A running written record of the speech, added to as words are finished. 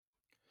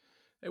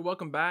Hey,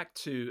 welcome back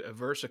to A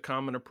Verse, a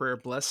Common, a Prayer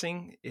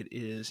Blessing. It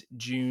is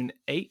June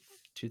 8th,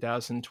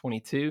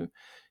 2022,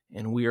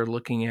 and we are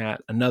looking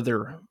at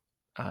another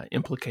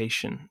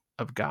implication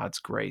of God's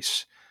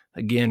grace.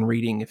 Again,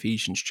 reading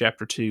Ephesians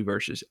chapter 2,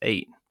 verses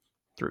 8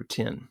 through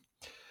 10.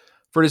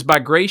 For it is by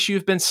grace you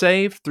have been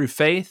saved through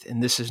faith,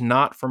 and this is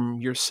not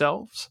from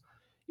yourselves.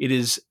 It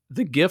is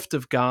the gift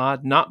of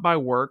God, not by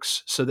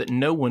works, so that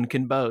no one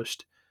can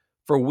boast.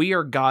 For we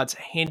are God's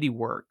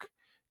handiwork,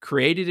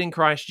 created in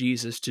Christ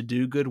Jesus to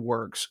do good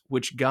works,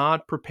 which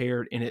God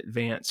prepared in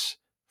advance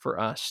for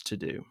us to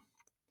do.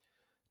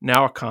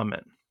 Now, a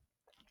comment.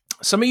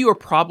 Some of you are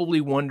probably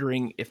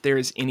wondering if there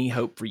is any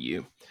hope for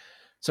you.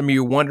 Some of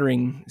you are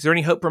wondering, is there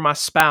any hope for my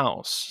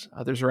spouse?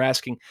 Others are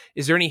asking,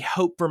 is there any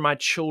hope for my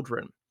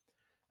children?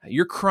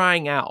 You're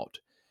crying out,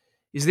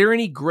 is there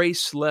any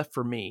grace left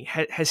for me?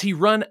 Has he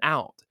run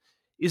out?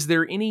 Is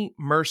there any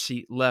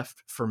mercy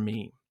left for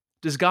me?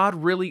 Does God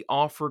really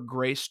offer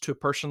grace to a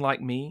person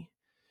like me?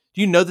 Do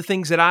you know the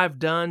things that I've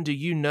done? Do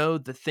you know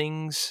the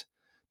things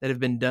that have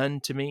been done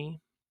to me?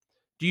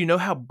 Do you know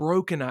how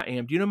broken I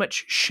am? Do you know how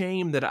much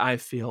shame that I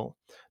feel?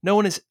 No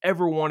one has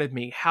ever wanted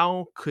me.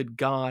 How could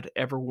God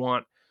ever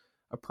want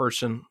a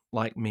person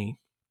like me?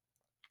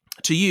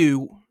 To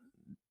you,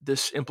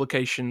 this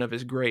implication of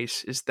his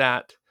grace is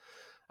that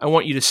I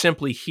want you to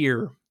simply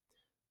hear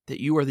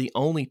that you are the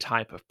only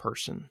type of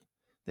person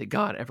that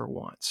God ever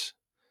wants.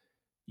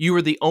 You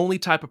are the only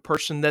type of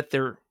person that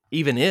there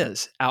even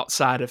is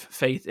outside of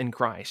faith in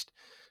Christ.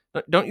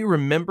 Don't you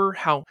remember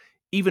how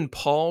even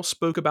Paul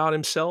spoke about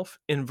himself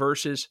in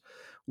verses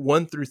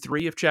 1 through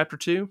 3 of chapter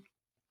 2?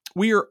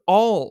 We are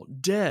all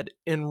dead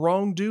in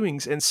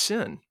wrongdoings and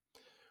sin.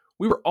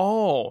 We were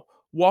all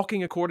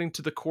walking according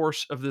to the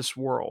course of this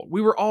world.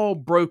 We were all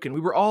broken. We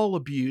were all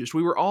abused.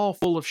 We were all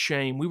full of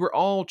shame. We were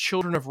all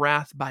children of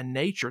wrath by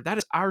nature. That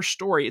is our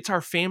story. It's our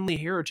family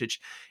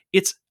heritage.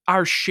 It's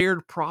our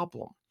shared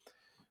problem.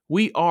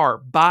 We are,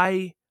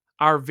 by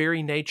our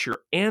very nature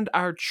and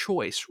our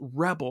choice,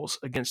 rebels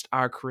against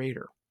our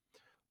Creator.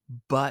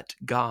 But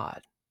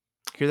God,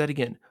 hear that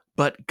again.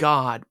 But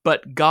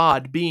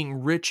God, being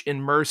rich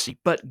in mercy,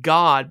 but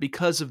God,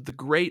 because of the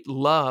great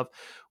love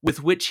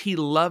with which he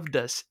loved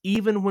us,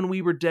 even when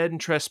we were dead in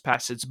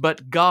trespasses,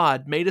 but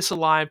God made us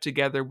alive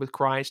together with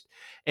Christ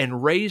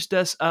and raised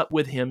us up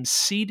with him,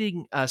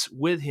 seating us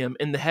with him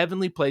in the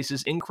heavenly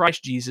places in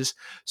Christ Jesus,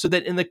 so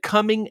that in the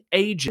coming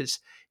ages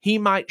he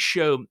might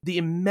show the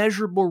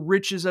immeasurable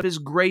riches of his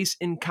grace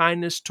and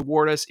kindness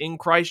toward us in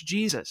Christ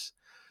Jesus.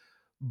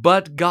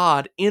 But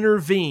God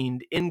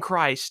intervened in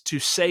Christ to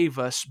save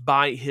us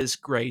by his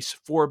grace,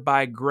 for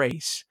by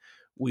grace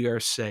we are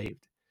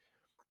saved.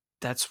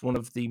 That's one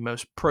of the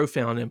most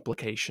profound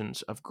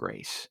implications of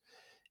grace,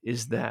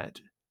 is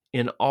that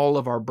in all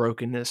of our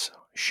brokenness,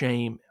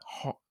 shame,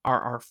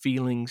 our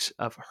feelings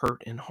of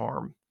hurt and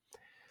harm,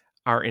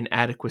 our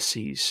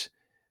inadequacies,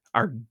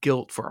 our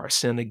guilt for our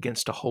sin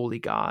against a holy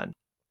God,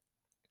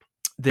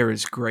 there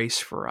is grace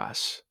for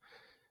us,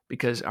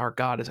 because our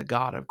God is a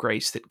God of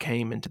grace that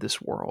came into this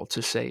world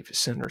to save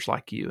sinners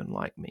like you and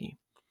like me.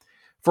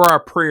 For our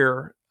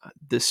prayer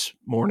this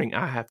morning,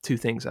 I have two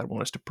things I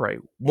want us to pray.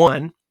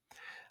 One,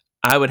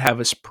 I would have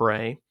us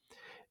pray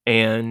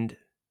and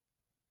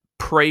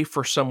pray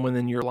for someone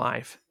in your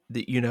life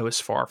that you know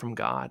is far from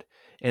God,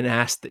 and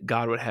ask that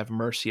God would have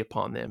mercy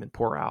upon them and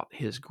pour out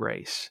his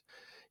grace.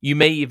 You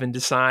may even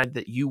decide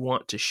that you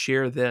want to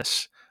share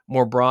this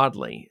more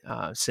broadly.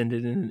 Send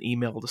it in an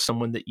email to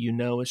someone that you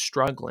know is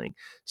struggling.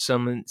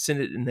 Send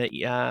it in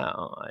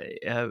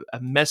a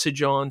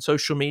message on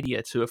social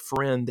media to a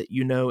friend that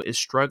you know is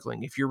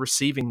struggling. If you're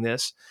receiving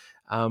this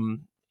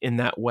in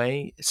that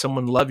way,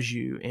 someone loves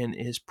you and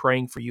is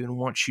praying for you and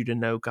wants you to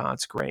know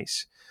God's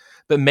grace.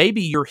 But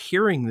maybe you're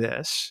hearing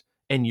this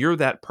and you're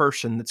that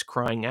person that's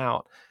crying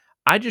out.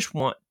 I just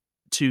want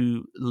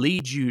to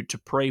lead you to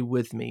pray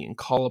with me and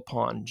call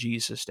upon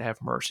Jesus to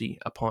have mercy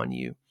upon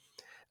you.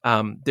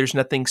 There's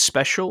nothing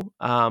special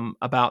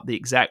about the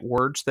exact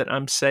words that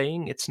I'm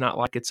saying. It's not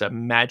like it's a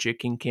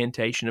magic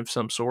incantation of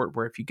some sort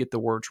where if you get the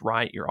words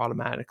right, you're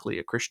automatically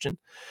a Christian.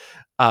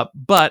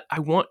 But I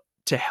want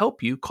to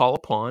help you call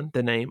upon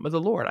the name of the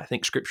Lord. I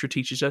think Scripture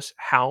teaches us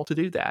how to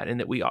do that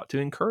and that we ought to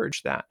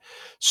encourage that.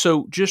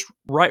 So just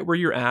right where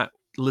you're at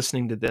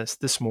listening to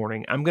this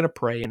morning, I'm going to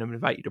pray, and I'm going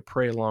to invite you to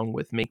pray along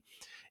with me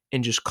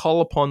and just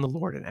call upon the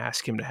Lord and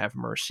ask him to have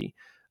mercy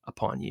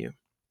upon you.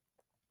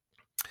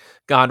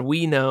 God,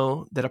 we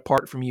know that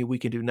apart from you, we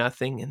can do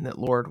nothing, and that,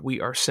 Lord, we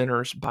are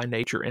sinners by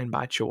nature and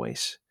by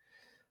choice.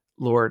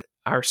 Lord,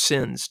 our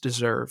sins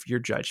deserve your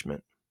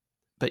judgment,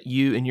 but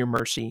you in your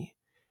mercy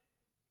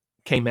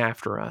came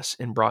after us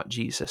and brought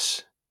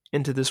Jesus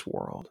into this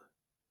world,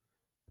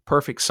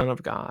 perfect Son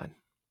of God.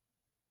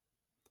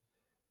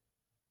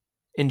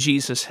 And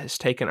Jesus has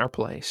taken our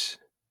place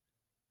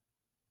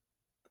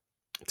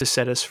to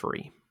set us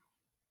free,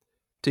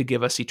 to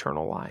give us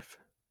eternal life,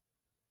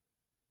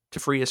 to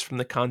free us from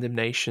the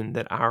condemnation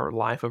that our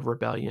life of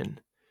rebellion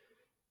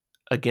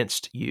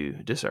against you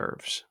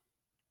deserves.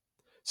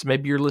 So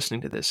maybe you're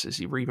listening to this as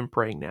you're even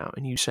praying now,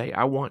 and you say,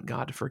 I want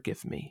God to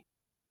forgive me.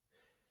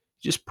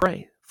 Just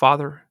pray,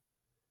 Father,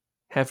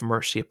 have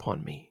mercy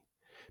upon me.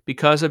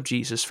 Because of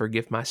Jesus,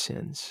 forgive my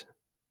sins.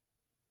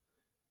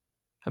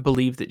 I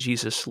believe that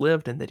Jesus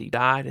lived and that he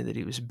died and that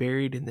he was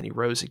buried and that he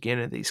rose again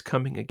and that he's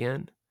coming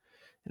again.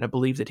 And I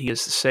believe that he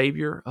is the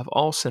Savior of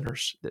all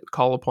sinners that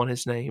call upon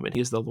his name, and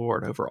he is the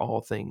Lord over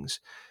all things,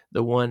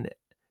 the one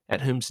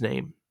at whose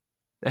name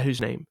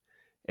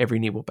every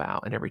knee will bow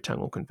and every tongue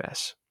will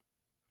confess.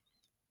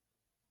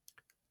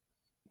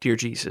 Dear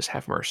Jesus,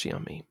 have mercy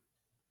on me.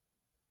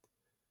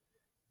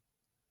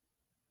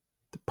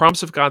 The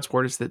promise of God's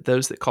word is that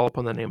those that call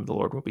upon the name of the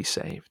Lord will be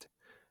saved.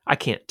 I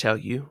can't tell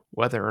you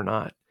whether or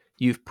not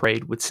you've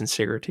prayed with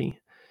sincerity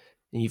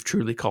and you've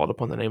truly called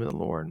upon the name of the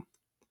Lord.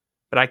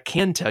 But I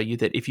can tell you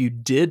that if you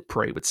did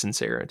pray with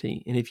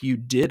sincerity and if you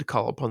did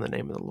call upon the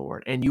name of the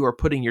Lord and you are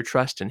putting your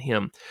trust in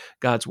him,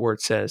 God's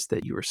word says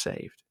that you are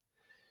saved.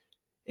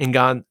 And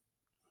God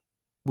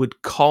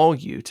would call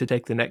you to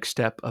take the next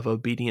step of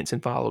obedience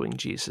and following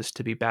Jesus,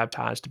 to be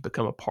baptized, to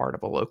become a part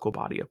of a local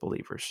body of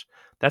believers.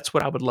 That's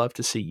what I would love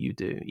to see you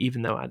do,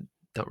 even though I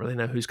don't really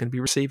know who's going to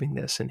be receiving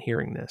this and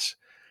hearing this.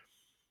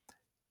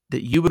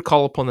 That you would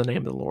call upon the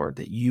name of the Lord,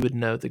 that you would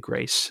know the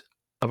grace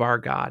of our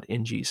God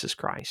in Jesus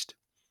Christ.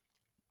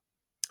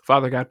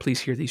 Father God,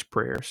 please hear these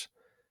prayers.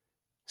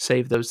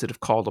 Save those that have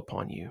called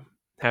upon you.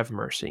 Have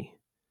mercy,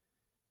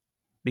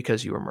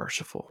 because you are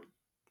merciful.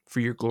 For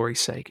your glory's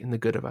sake and the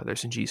good of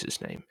others. In Jesus'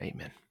 name,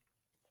 amen.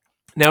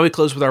 Now we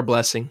close with our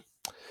blessing.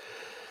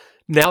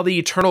 Now the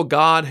eternal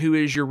God, who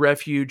is your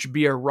refuge,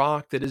 be a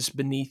rock that is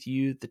beneath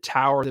you, the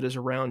tower that is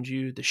around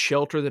you, the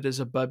shelter that is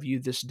above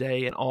you this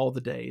day and all the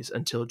days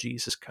until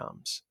Jesus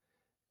comes.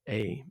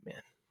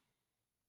 Amen.